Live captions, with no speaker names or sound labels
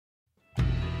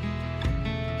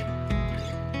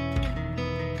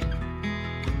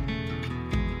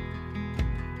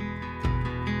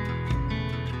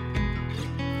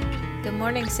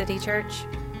morning, City Church.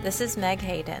 This is Meg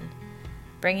Hayden,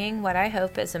 bringing what I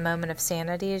hope is a moment of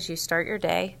sanity as you start your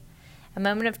day, a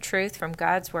moment of truth from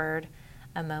God's Word,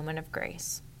 a moment of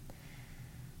grace.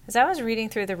 As I was reading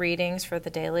through the readings for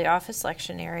the daily office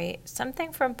lectionary,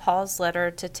 something from Paul's letter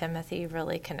to Timothy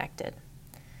really connected.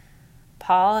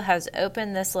 Paul has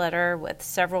opened this letter with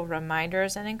several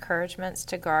reminders and encouragements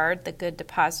to guard the good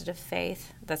deposit of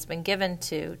faith that's been given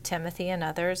to Timothy and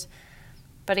others,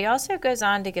 but he also goes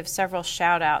on to give several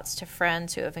shout-outs to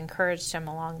friends who have encouraged him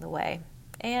along the way,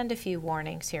 and a few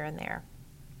warnings here and there.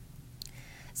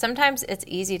 Sometimes it's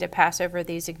easy to pass over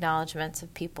these acknowledgments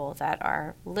of people that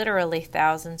are literally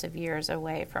thousands of years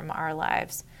away from our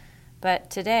lives.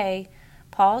 But today,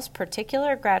 Paul's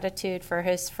particular gratitude for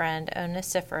his friend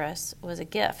Onesiphorus was a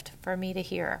gift for me to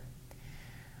hear.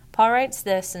 Paul writes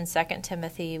this in 2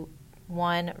 Timothy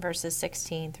 1, verses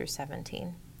 16 through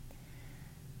 17.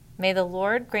 May the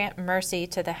Lord grant mercy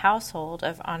to the household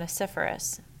of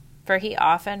Onesiphorus, for he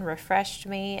often refreshed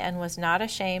me and was not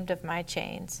ashamed of my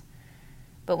chains.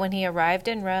 But when he arrived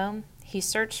in Rome, he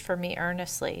searched for me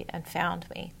earnestly and found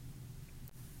me.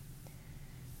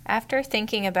 After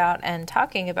thinking about and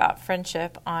talking about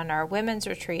friendship on our women's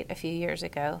retreat a few years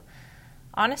ago,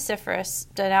 Onesiphorus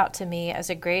stood out to me as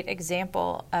a great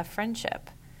example of friendship,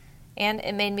 and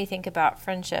it made me think about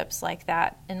friendships like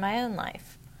that in my own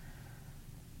life.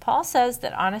 Paul says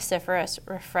that Onesiphorus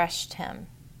refreshed him.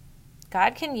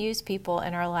 God can use people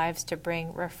in our lives to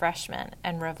bring refreshment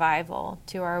and revival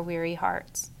to our weary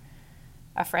hearts.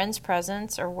 A friend's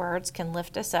presence or words can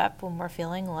lift us up when we're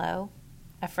feeling low.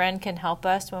 A friend can help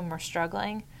us when we're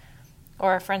struggling,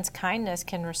 or a friend's kindness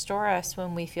can restore us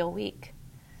when we feel weak.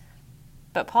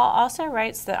 But Paul also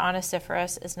writes that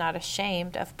Onesiphorus is not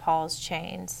ashamed of Paul's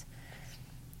chains.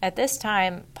 At this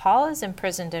time, Paul is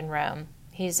imprisoned in Rome.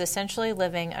 He's essentially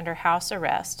living under house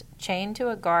arrest, chained to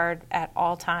a guard at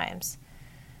all times.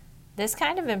 This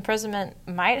kind of imprisonment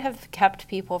might have kept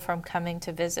people from coming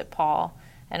to visit Paul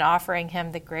and offering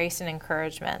him the grace and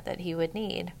encouragement that he would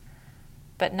need.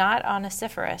 But not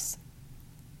Onesiphorus.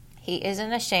 He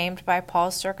isn't ashamed by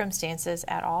Paul's circumstances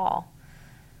at all.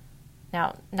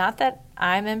 Now, not that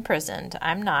I'm imprisoned,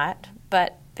 I'm not,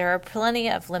 but there are plenty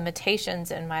of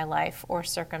limitations in my life or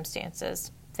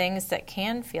circumstances, things that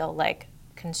can feel like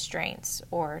constraints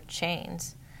or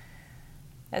chains.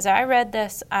 As I read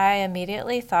this, I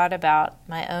immediately thought about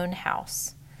my own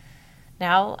house.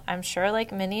 Now, I'm sure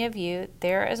like many of you,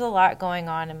 there is a lot going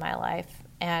on in my life,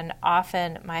 and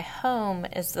often my home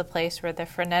is the place where the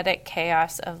frenetic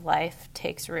chaos of life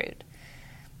takes root.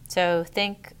 So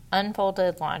think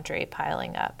unfolded laundry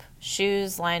piling up,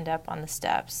 shoes lined up on the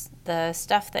steps, the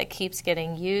stuff that keeps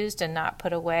getting used and not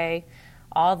put away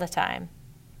all the time.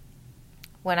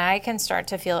 When I can start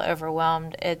to feel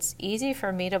overwhelmed, it's easy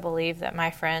for me to believe that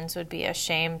my friends would be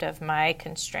ashamed of my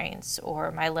constraints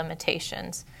or my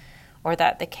limitations, or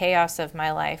that the chaos of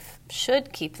my life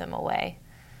should keep them away.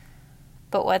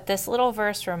 But what this little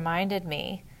verse reminded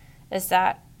me is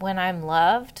that when I'm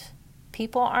loved,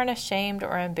 people aren't ashamed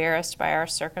or embarrassed by our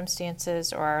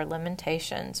circumstances or our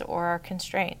limitations or our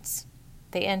constraints.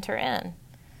 They enter in.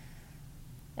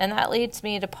 And that leads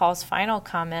me to Paul's final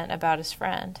comment about his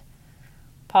friend.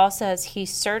 Paul says, he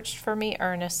searched for me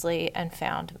earnestly and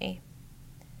found me.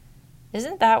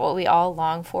 Isn't that what we all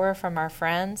long for from our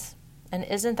friends? And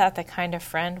isn't that the kind of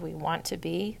friend we want to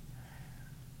be?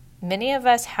 Many of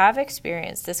us have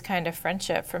experienced this kind of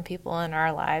friendship from people in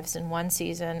our lives in one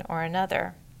season or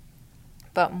another.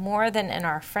 But more than in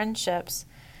our friendships,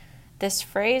 this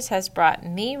phrase has brought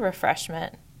me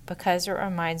refreshment because it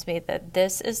reminds me that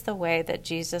this is the way that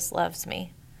Jesus loves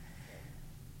me.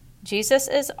 Jesus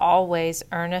is always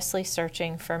earnestly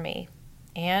searching for me,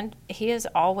 and he is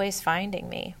always finding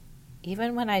me,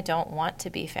 even when I don't want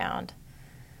to be found.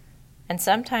 And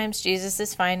sometimes Jesus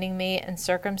is finding me in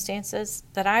circumstances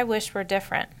that I wish were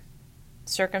different,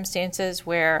 circumstances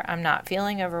where I'm not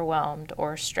feeling overwhelmed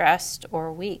or stressed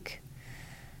or weak,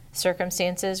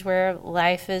 circumstances where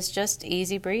life is just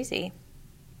easy breezy.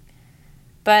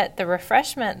 But the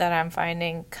refreshment that I'm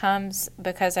finding comes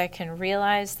because I can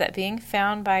realize that being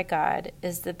found by God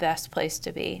is the best place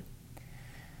to be.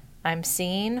 I'm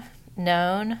seen,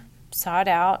 known, sought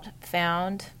out,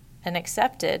 found, and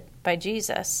accepted by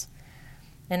Jesus.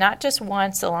 And not just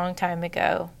once a long time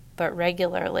ago, but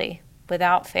regularly,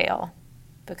 without fail,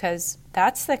 because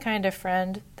that's the kind of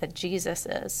friend that Jesus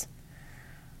is.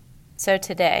 So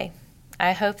today,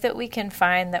 I hope that we can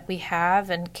find that we have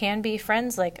and can be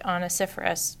friends like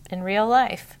Onesiphorus in real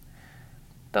life.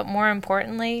 But more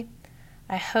importantly,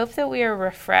 I hope that we are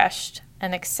refreshed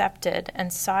and accepted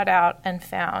and sought out and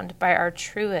found by our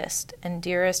truest and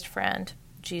dearest friend,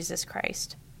 Jesus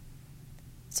Christ.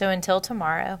 So until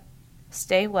tomorrow,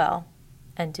 stay well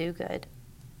and do good.